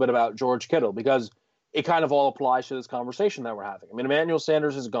think a little bit about George Kittle because it kind of all applies to this conversation that we're having. I mean, Emmanuel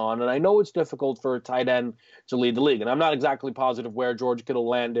Sanders is gone, and I know it's difficult for a tight end to lead the league, and I'm not exactly positive where George Kittle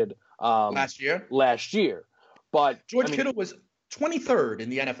landed last year. But George Kittle was 23rd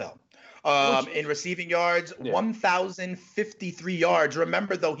in the NFL. In receiving yards, 1,053 yards.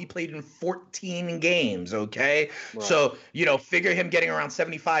 Remember, though, he played in 14 games, okay? Right. So, figure him getting around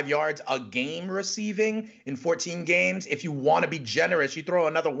 75 yards a game receiving in 14 games. If you want to be generous, you throw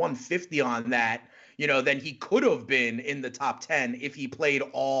another 150 on that, then he could have been in the top 10 if he played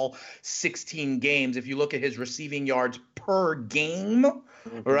all 16 games. If you look at his receiving yards per game,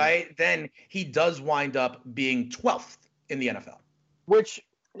 right, then he does wind up being 12th in the NFL. Which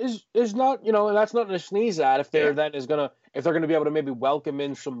is not, and that's nothing to sneeze at if they're if they're gonna be able to maybe welcome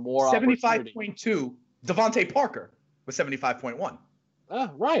in some more 75.2. Devontae Parker was 75.1.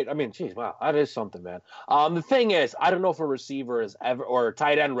 Right. I mean, geez, wow, that is something, man. The thing is, I don't know if a receiver has ever, or a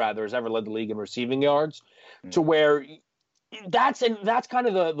tight end rather, has ever led the league in receiving yards, to where that's kind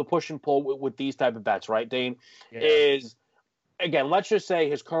of the push and pull with these type of bets, right, Dane? Is again, let's just say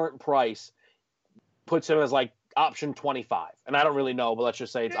his current price puts him as like option 25, and I don't really know, but let's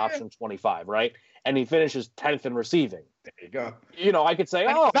just say it's option 25, right? And he finishes 10th in receiving. There you go. I could say,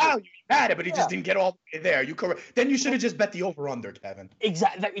 value, you had it, but he just didn't get all the way there. You correct. Then you should have just bet the over/under, Kevin.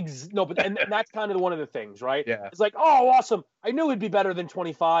 Exactly. No, but and that's kind of one of the things, right? Yeah. It's like, oh, awesome. I knew he'd be better than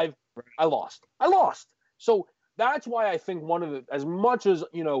 25. Right. I lost. So that's why I think one of the, as much as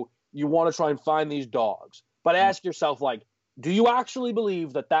you want to try and find these dogs, but ask yourself, like, do you actually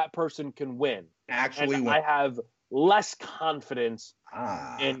believe that person can win? I have less confidence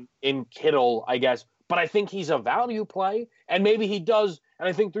in Kittle, I guess, but I think he's a value play, and maybe he does. And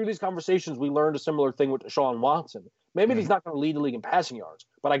I think through these conversations, we learned a similar thing with Deshaun Watson. Maybe he's not going to lead the league in passing yards,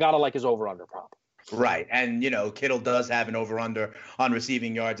 but I got to like his over-under prop. Right. And, Kittle does have an over-under on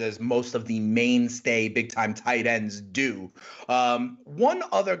receiving yards, as most of the mainstay big-time tight ends do. One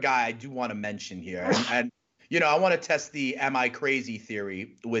other guy I do want to mention here, and I want to test the am I crazy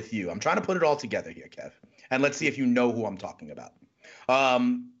theory with you. I'm trying to put it all together here, Kev. And let's see if you know who I'm talking about.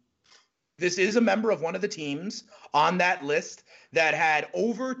 This is a member of one of the teams on that list that had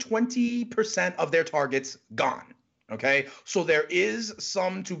over 20% of their targets gone. Okay, so there is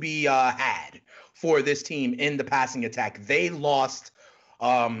some to be had for this team in the passing attack. They lost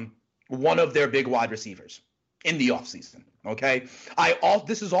one of their big wide receivers in the offseason. Okay,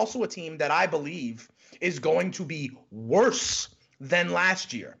 this is also a team that I believe is going to be worse than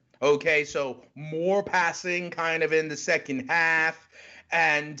last year. Okay, so more passing kind of in the second half.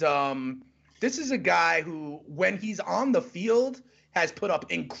 And this is a guy who, when he's on the field, has put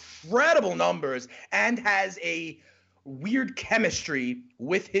up incredible numbers and has a weird chemistry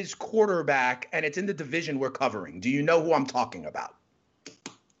with his quarterback, and it's in the division we're covering. Do you know who I'm talking about?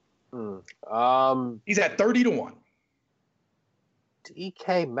 He's at 30-1.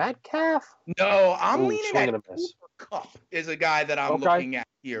 DK Metcalf? No, I'm leaning at Cooper Kupp is a guy that I'm looking at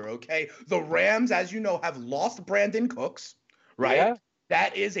here, okay? The Rams, as you know, have lost Brandon Cooks, right? Yeah.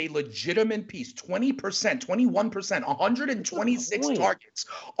 That is a legitimate piece. 20%, 21%, 126 targets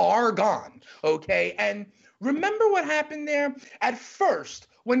are gone. Okay. And remember what happened there? At first,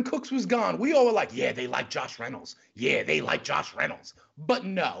 when Cooks was gone, we all were like, yeah, they like Josh Reynolds. Yeah, they like Josh Reynolds. But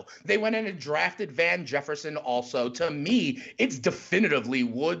no, they went in and drafted Van Jefferson also. To me, it's definitively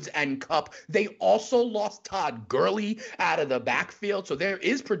Woods and Kupp. They also lost Todd Gurley out of the backfield. So there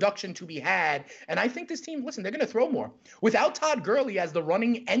is production to be had. And I think this team, listen, they're going to throw more. Without Todd Gurley as the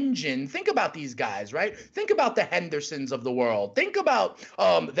running engine, think about these guys, right? Think about the Hendersons of the world. Think about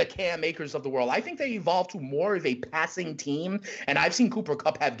the Cam Akers of the world. I think they evolved to more of a passing team. And I've seen Cooper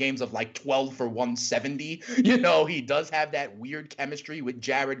Kupp have games of like 12 for 170. You know, he does have that weird chemistry with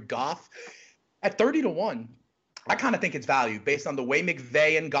Jared Goff. At 30-1, I kind of think it's value based on the way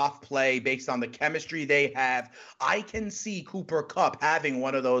McVay and Goff play, based on the chemistry they have. I can see Cooper Kupp having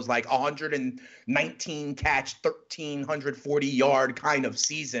one of those like 119 catch, 1,340 yard kind of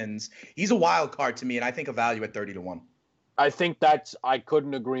seasons. He's a wild card to me, and I think a value at 30-1. I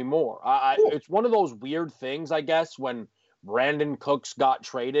couldn't agree more. It's one of those weird things, I guess, when Brandon Cooks got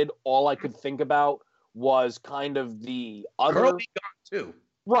traded, all I could think about was kind of the other. Gurley gone too.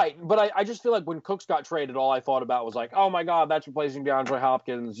 Right, but I just feel like when Cooks got traded, all I thought about was like, oh my God, that's replacing DeAndre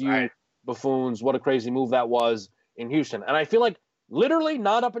Hopkins, you buffoons, what a crazy move that was in Houston. And I feel like literally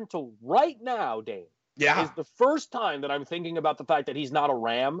not up until right now, Dane, is the first time that I'm thinking about the fact that he's not a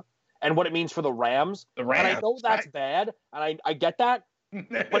Ram and what it means for the Rams. And I know that's bad, and I get that.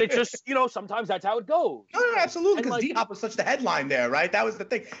 But it's just, sometimes that's how it goes. No, absolutely, because D-Hop was such the headline there, right? That was the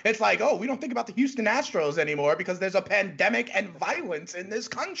thing. It's like, we don't think about the Houston Astros anymore because there's a pandemic and violence in this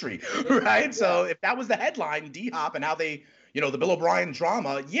country, right? Yeah. So if that was the headline, D-Hop and how they, the Bill O'Brien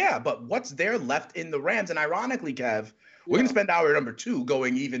drama, but what's there left in the Rams? And ironically, Kev, we're going to spend hour number 2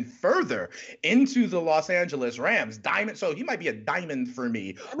 going even further into the Los Angeles Rams. Diamond. So he might be a diamond for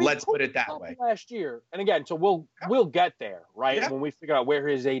me. Let's put it that way. Last year. And again, so we'll get there, right? Yeah. When we figure out where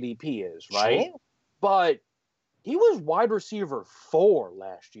his ADP is, right? Sure. But he was wide receiver 4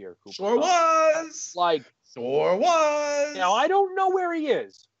 last year, Cooper. Sure was. Sure was. Now, I don't know where he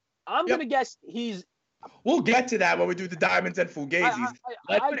is. I'm going to guess he's. We'll get to that when we do the diamonds and fugazis.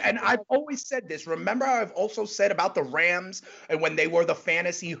 And I've always said this. Remember how I've also said about the Rams and when they were the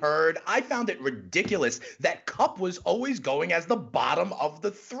fantasy herd? I found it ridiculous that Kupp was always going as the bottom of the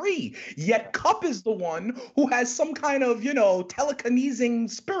 3. Yet Kupp is the one who has some kind of, telekinesing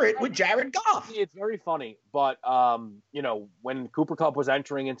spirit with Jared Goff. It's very funny. But, when Cooper Kupp was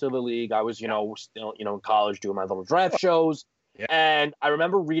entering into the league, I was, still, in college doing my little draft shows. Yeah. And I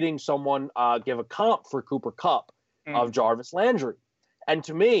remember reading someone give a comp for Cooper Kupp of Jarvis Landry. And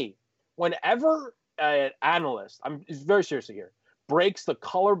to me, whenever an analyst, I'm very seriously here, breaks the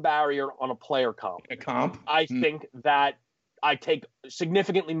color barrier on a player comp, I think that I take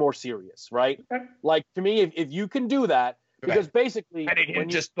significantly more serious, right? Okay. Like, to me, if you can do that, because basically... I didn't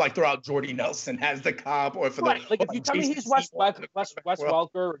just throw out Jordy Nelson as the comp or for if you tell me he's Wes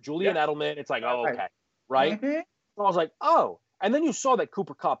Welker or Julian Edelman, it's like, okay, right? Mm-hmm. So I was like, and then you saw that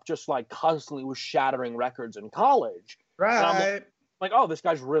Cooper Kupp just constantly was shattering records in college. Right. And I'm like, this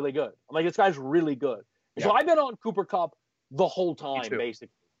guy's really good. I'm like, this guy's really good. Yeah. So I've been on Cooper Kupp the whole time, basically.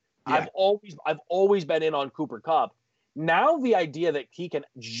 Yeah. I've always been in on Cooper Kupp. Now the idea that he can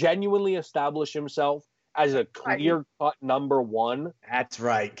genuinely establish himself as a clear-cut number 1. That's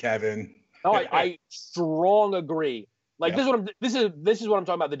right, Kevin. No, I strong agree. This is what I'm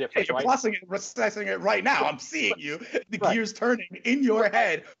talking about, the difference, you're processing it right now. I'm seeing you. The gears turning in your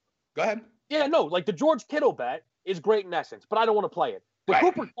head. Go ahead. Yeah, no, the George Kittle bet is great in essence, but I don't want to play it. The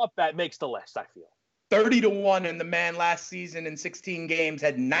Cooper Kupp bet makes the list, I feel. 30-1, and the man last season in 16 games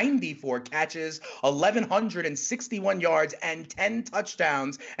had 94 catches, 1,161 yards, and 10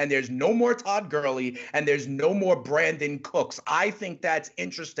 touchdowns. And there's no more Todd Gurley, and there's no more Brandon Cooks. I think that's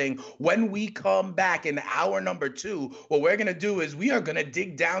interesting. When we come back in hour number 2, what we're going to do is we are going to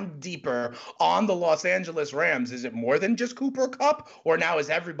dig down deeper on the Los Angeles Rams. Is it more than just Cooper Kupp, or now is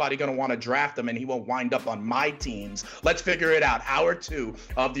everybody going to want to draft him and he won't wind up on my teams? Let's figure it out. Hour 2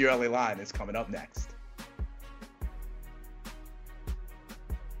 of the Early Line is coming up next.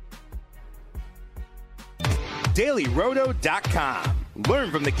 DailyRoto.com.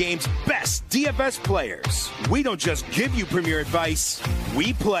 Learn from the game's best DFS players. We don't just give you premier advice,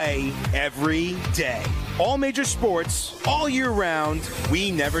 we play every day. All major sports, all year round, we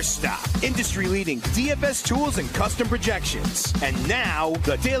never stop. Industry-leading DFS tools and custom projections. And now,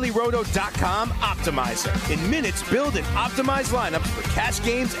 the DailyRoto.com Optimizer. In minutes, build and optimize lineups for cash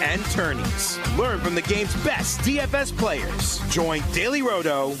games and tourneys. Learn from the game's best DFS players. Join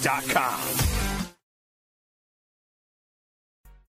DailyRoto.com.